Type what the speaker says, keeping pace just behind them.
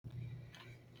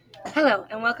Hello,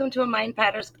 and welcome to a Mind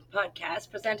Patterns podcast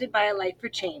presented by A Light for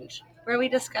Change, where we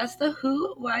discuss the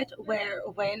who, what, where,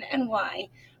 when, and why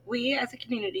we as a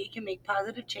community can make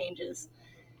positive changes.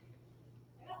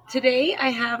 Today, I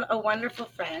have a wonderful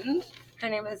friend. Her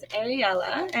name is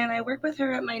Ariella, and I work with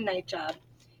her at my night job.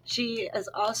 She is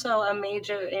also a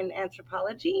major in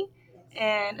anthropology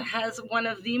and has one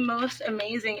of the most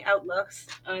amazing outlooks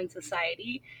on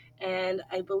society. And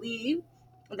I believe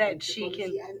that she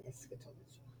can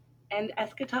and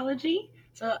eschatology,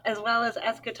 so as well as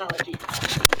eschatology.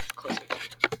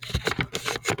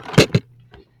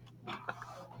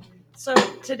 So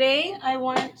today I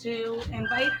want to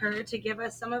invite her to give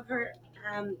us some of her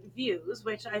views,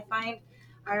 which I find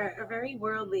are very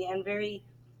worldly and very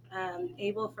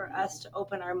able for us to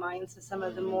open our minds to some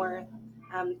of the more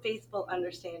faithful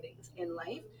understandings in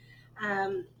life.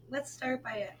 Let's start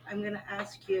by I'm going to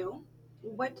ask you,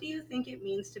 what do you think it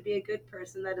means to be a good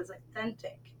person that is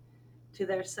authentic to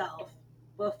their self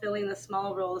while filling the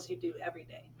small roles you do every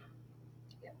day?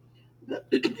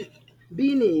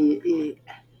 Being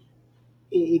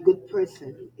a good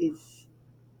person is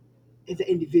an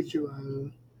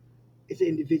individual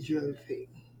thing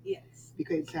Yes.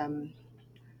 because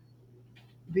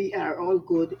we are all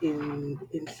good in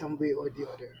some way or the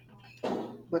other.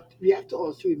 But we have to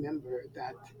also remember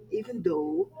that even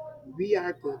though we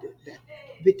are good, that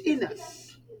within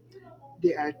us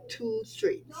there are two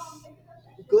traits,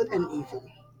 good and evil,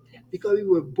 Yes. because we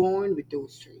were born with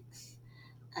those traits.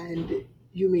 And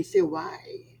you may say why,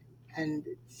 and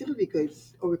simply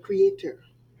because our Creator,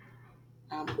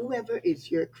 whoever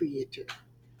is your Creator,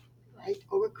 right?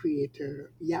 Our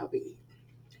Creator, Yahweh,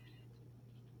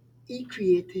 He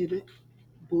created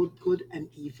both good and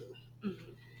evil.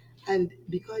 Mhm. And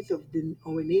because of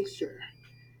our nature,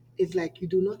 it's like you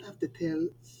do not have to tell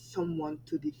someone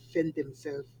to defend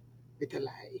themselves with a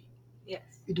lie.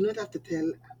 Yes. You do not have to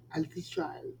tell a little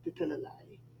child to tell a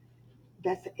lie.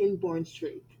 That's an inborn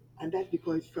trait. And that's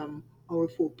because from our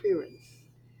foreparents,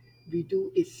 we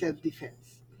do is self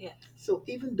defense. Yes. So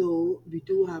even though we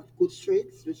do have good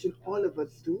traits, which in all of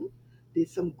us do,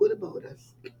 there's some good about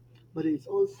us, but there's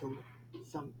also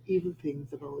some evil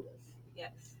things about us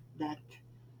Yes. that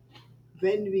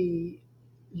when we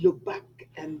look back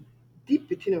and deep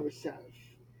within ourselves,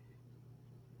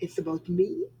 it's about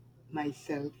me,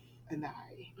 myself, and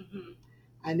I. Hmm.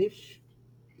 And if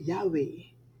Yahweh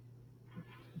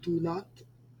do not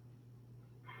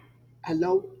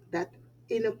allow that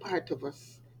inner part of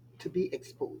us to be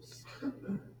exposed,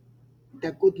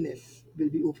 the goodness will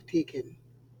be overtaken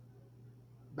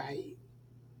by,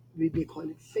 we may call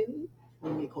it sin, we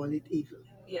may call it evil.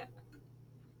 Yeah.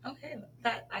 Okay.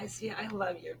 That I see. I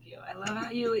love your view. I love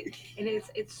how you. And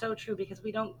it's so true because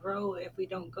we don't grow if we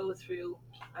don't go through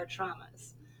our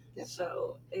traumas. Yep.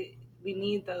 So we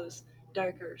need those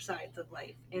darker sides of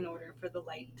life in order for the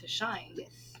light to shine.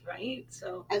 Yes. Right.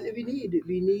 So. And we need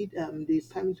these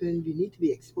times when we need to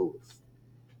be exposed.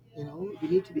 We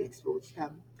need to be exposed.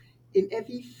 In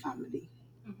every family,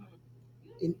 Mhm.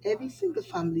 in every single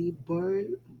family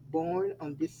born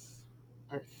on this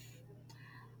earth,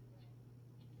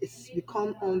 it's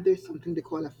become under something they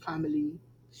call a family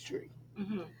tree.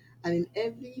 Mhm. And in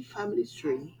every family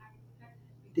tree,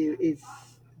 there is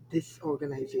this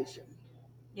organization,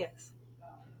 Yes.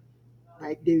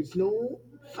 right? There is no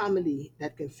family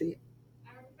that can say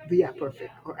we are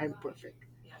perfect or I'm perfect.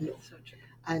 Yeah. No. It's so true.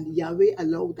 And Yahweh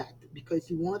allowed that because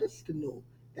He wants us to know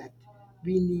that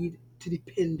we need to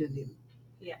depend on Him.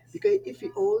 Yes. Because if we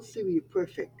all say we're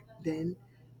perfect, then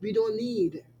we don't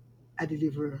need a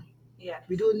deliverer. Yes.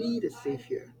 We don't need a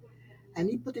savior. And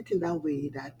He put it in that way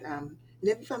that in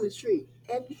every family tree,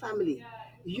 every family,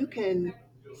 you can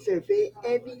survey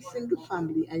every single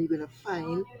family and you're going to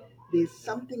find there's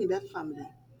something in that family.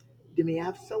 They may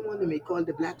have someone they may call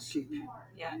the black sheep.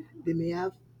 Yeah. They may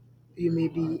have, you may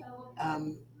be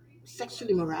um, sexual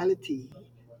immorality,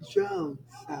 drugs,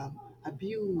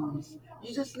 abuse,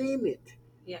 you just name it,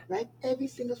 Yeah. right? Every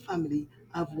single family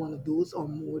have one of those or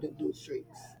more than those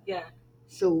traits. Yeah.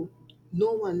 So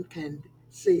no one can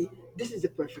say this is a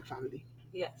perfect family.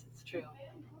 Yes. It's true.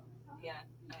 Yeah.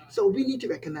 So we need to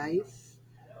recognize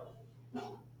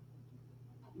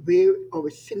where our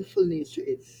sinful nature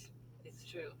is, It's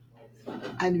true.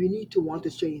 and we need to want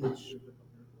to change.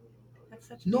 That's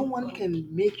such a No beautiful. one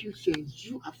can make you change.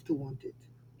 You have to want it.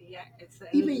 Yeah. It's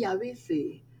Even Yahweh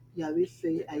say,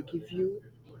 I give you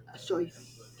a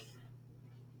choice,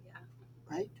 Yeah.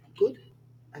 right? Good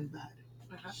and bad.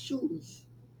 Uh-huh. Choose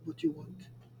what you want.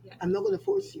 Yeah. I'm not going to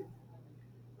force you.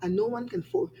 And no one can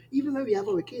force. Even when we have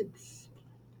our kids,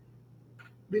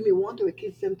 we may want our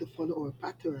kids them to follow our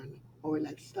pattern, our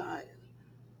lifestyle.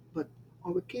 But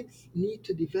our kids need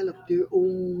to develop their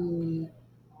own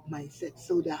mindset.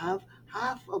 So they have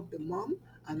half of the mom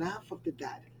and half of the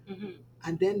dad. Hmm.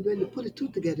 And then when you put the two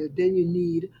together, then you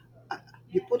need, uh,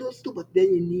 you put those two, but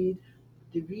then you need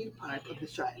the real part of the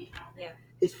child. Yeah,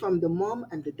 It's from the mom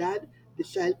and the dad, the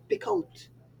child pick out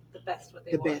the best what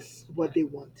they the want. best, what they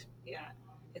want. Yeah,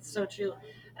 it's so true.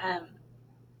 Um,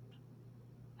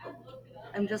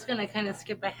 I'm just gonna kind of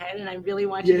skip ahead, and I really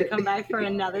want you to Yeah, come back for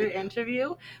another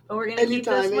interview, but we're gonna keep this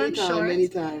anytime, one anytime, short.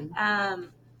 anytime.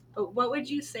 Um, but what would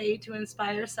you say to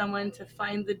inspire someone to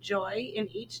find the joy in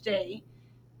each day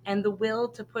and the will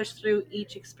to push through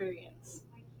each experience?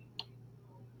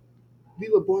 We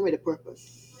were born with a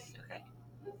purpose. Okay.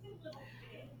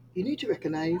 You need to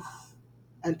recognize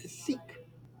and to seek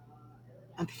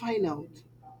and find out,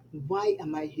 why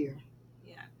am I here?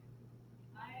 Yeah.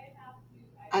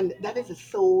 And that is a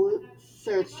soul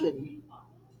searching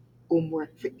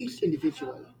homework for each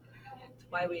individual. It's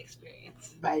why we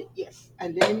experience. Right? Yes.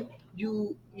 And then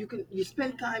you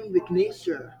spend time with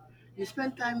nature. You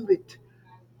spend time with,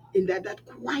 in that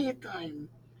quiet time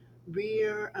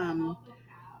where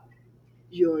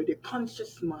your the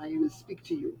conscious mind will speak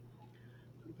to you.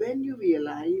 When you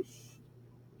realize,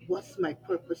 what's my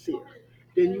purpose here,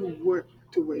 then you work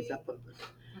towards that purpose.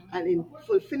 And in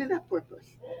fulfilling that purpose,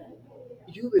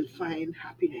 you will find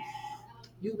happiness.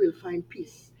 You will find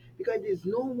peace. Because there's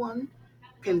no one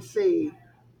can say,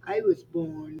 I was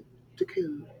born to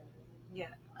kill. Yeah.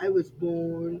 I was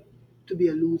born to be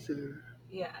a loser.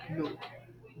 Yeah. No.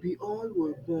 We all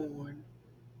were born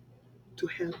to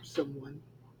help someone.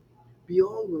 We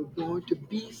all were born to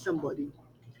be somebody.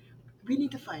 We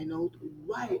need to find out,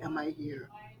 why am I here?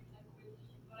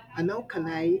 And how can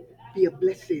I be a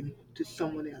blessing to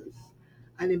someone else?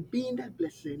 And in being that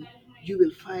blessing, you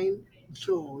will find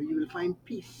joy, you will find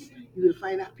peace, you will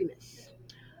find happiness.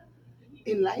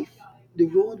 In life, the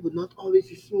road will not always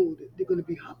be smooth. There are going to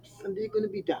be ups and there are going to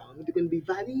be downs. There are going to be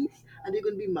valleys and there are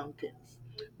going to be mountains.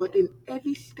 But in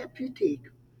every step you take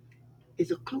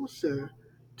is a closer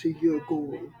to your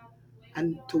goal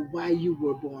and to why you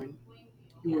were born.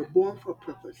 You Yeah. were born for a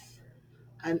purpose.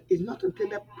 And it's not until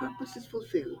that purpose is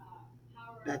fulfilled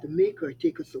that the Maker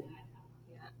take us home.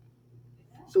 Yeah.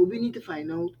 So we need to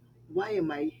find out, why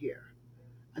am I here?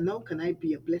 And how can I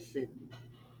be a blessing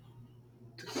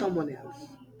to someone else?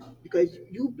 Because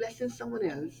you blessing someone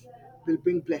else will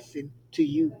bring blessing to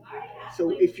you.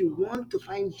 So if you want to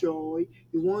find joy,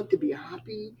 you want to be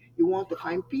happy, you want to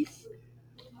find peace,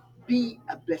 be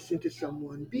a blessing to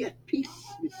someone, be at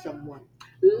peace with someone,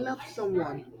 love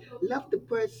someone, love the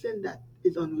person that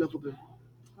is unlovable.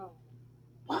 Oh.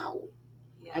 Wow.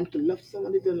 Yeah. And to love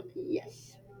someone is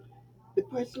yes. The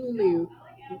person who may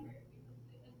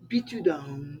beat you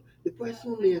down, the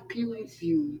person who may accuse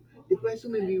you, the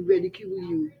person who may ridicule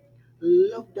you,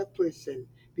 love that person,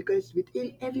 because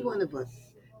within every one of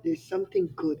us, there's something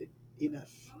good in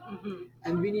us. Hmm.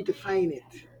 And we need to find it.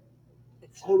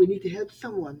 It's so Or we true. need to help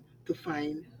someone to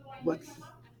find what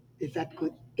is that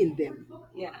good in them.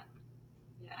 Yeah.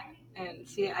 Yeah. And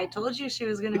see, I told you she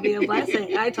was going to be a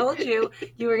blessing. I told you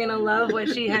you were going to love what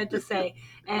she had to say.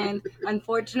 And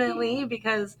unfortunately,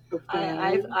 because Of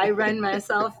time. I run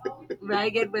myself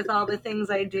ragged with all the things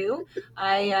I do,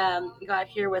 I got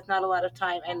here with not a lot of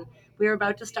time. And we were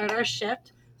about to start our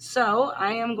shift. So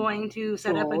I am going to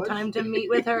set up a Pause. time to meet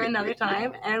with her another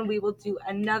time, and we will do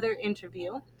another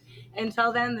interview.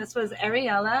 Until then, this was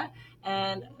Ariella,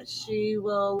 and she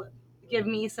will give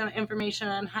me some information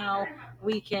on how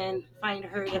we can find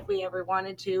her if we ever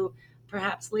wanted to,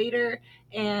 perhaps later.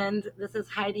 And this is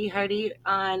Heidi Hardy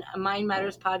on a Mind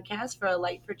Matters podcast for a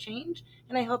Light for Change.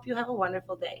 And I hope you have a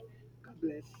wonderful day. God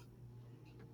bless.